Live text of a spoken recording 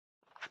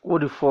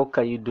What the fuck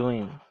are you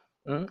doing?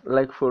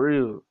 Like for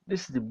real,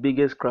 this is the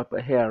biggest crap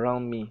I hear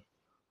around me.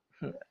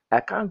 I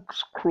can't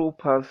scroll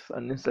past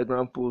an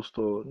Instagram post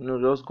or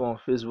just go on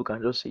Facebook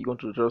and just say you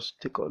want to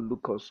just take a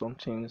look or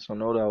something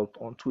on all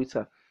that on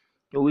Twitter.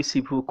 You always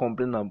see people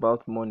complain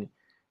about money.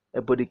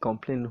 Everybody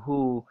complain,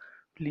 oh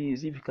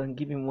please if you can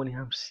give me money,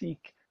 I'm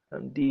sick.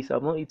 I'm this,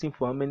 I've not eaten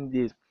for how many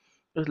days?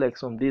 Just like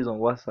some days on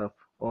WhatsApp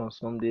or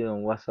some day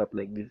on WhatsApp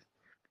like this.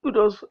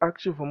 People just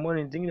ask you for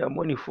money, thinking that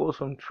money falls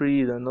from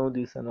trees and all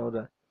this and all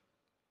that.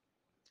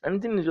 And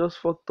the thing is just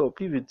fucked up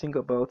if you think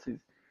about it.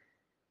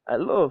 I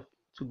love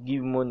to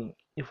give money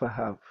if I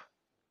have.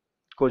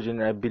 Because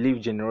I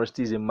believe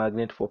generosity is a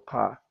magnet for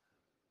power.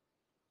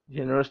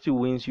 Generosity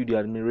wins you the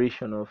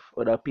admiration of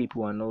other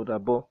people and all that.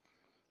 But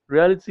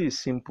reality is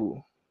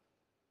simple.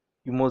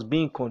 You must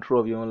be in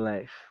control of your own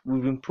life.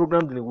 We've been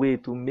programmed in a way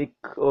to make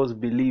us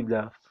believe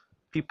that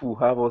people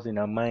have us in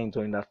our minds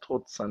or in our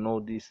thoughts and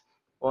all this.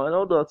 Well, and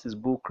all that is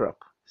bullcrap.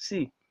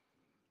 See,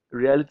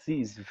 reality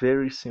is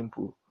very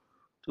simple.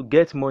 To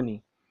get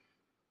money,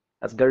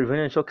 as Gary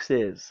Vaynerchuk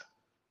says,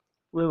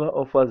 whoever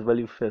offers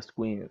value first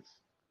wins.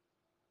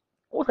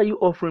 What are you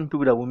offering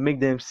people that will make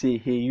them say,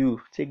 hey, you,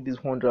 take this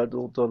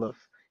 $100.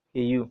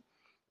 Hey, you,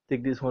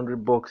 take this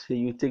 $100. Hey,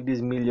 you, take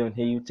this million.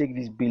 Hey, you, take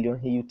this billion.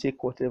 Hey, you,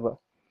 take whatever.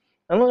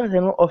 As long as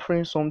they're not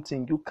offering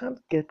something, you can't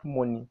get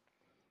money.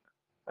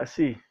 I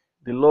see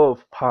the law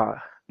of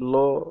power,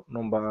 law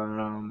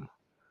number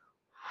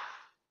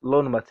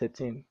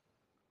 13.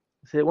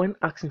 It said, when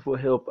asking for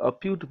help,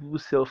 appeal to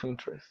people's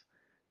self-interest,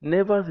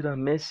 never to their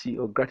mercy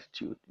or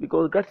gratitude,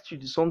 because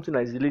gratitude is something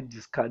that is really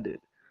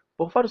discarded.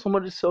 But for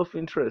somebody's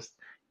self-interest,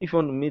 if you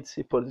want to meet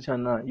a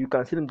politician now, you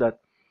can tell him that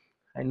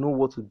I know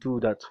what to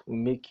do that will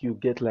make you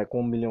get like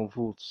 1 million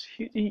votes.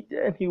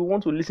 Then he will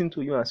want to listen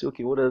to you and say,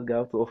 okay, what does guy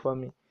have to offer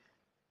me?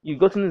 You've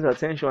gotten his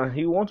attention and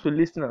he wants to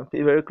listen and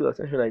pay very close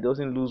attention that he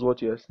doesn't lose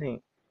what you're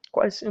saying.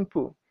 Quite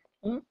simple.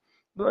 Hmm?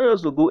 Not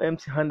just to go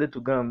empty-handed to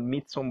go and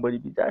meet somebody.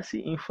 But that's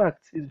it. In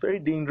fact, it's very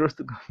dangerous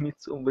to go meet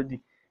somebody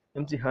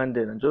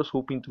empty-handed and just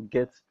hoping to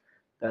get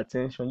the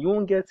attention. You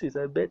won't get it.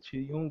 I bet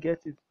you won't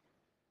get it.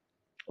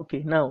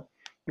 Okay, now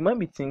you might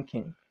be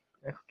thinking,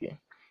 okay,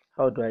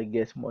 how do I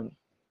get money?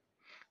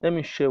 Let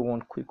me share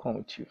one quick one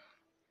with you.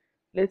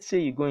 Let's say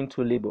you go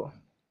into labor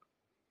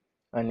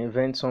and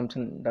invent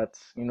something that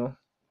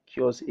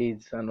cures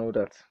AIDS and all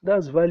that.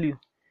 That's value.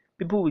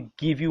 People will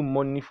give you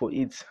money for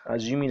it,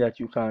 assuming that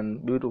you can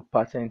be able to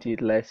patent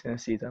it,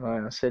 license it,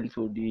 and sell it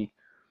to the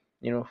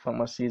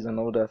pharmacies and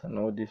all that and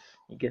all this.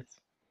 You get.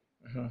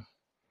 Mhm.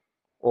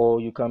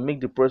 Or you can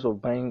make the price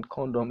of buying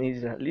condom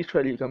easier.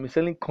 Literally, you can be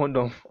selling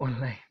condom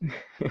online.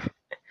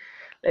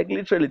 Like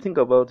literally, think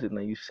about it. Now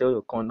you sell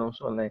your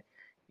condoms online.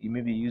 You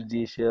maybe use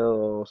DHL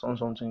or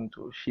something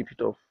to ship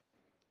it off.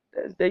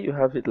 There you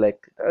have it.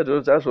 Like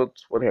that's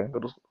what I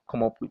can just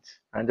come up with,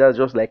 and that's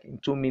just like in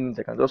 2 minutes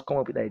I can just come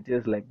up with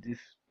ideas like this.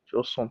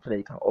 Just something that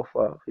you can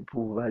offer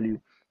people value.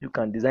 You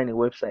can design a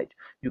website,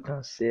 you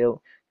can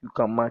sell, you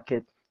can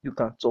market, you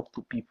can talk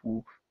to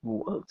people.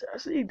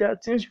 See, there are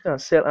things you can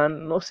sell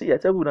and not say I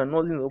tell people that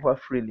nothing is offer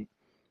freely.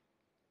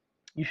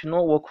 You should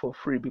not work for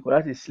free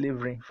because that is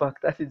slavery. In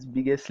fact, that is the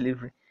biggest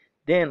slavery.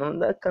 Then on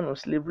that kind of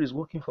slavery is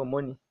working for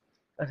money.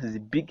 That is the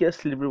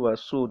biggest slavery we have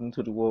sold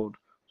into the world.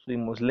 So you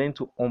must learn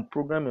to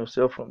unprogram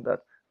yourself from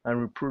that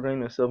and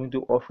reprogram yourself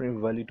into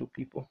offering value to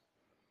people.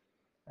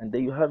 And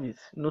there you have it.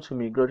 No to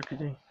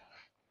mediocrity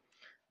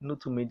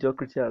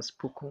has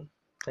spoken.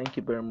 Thank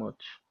you very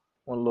much.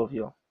 One love,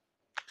 y'all.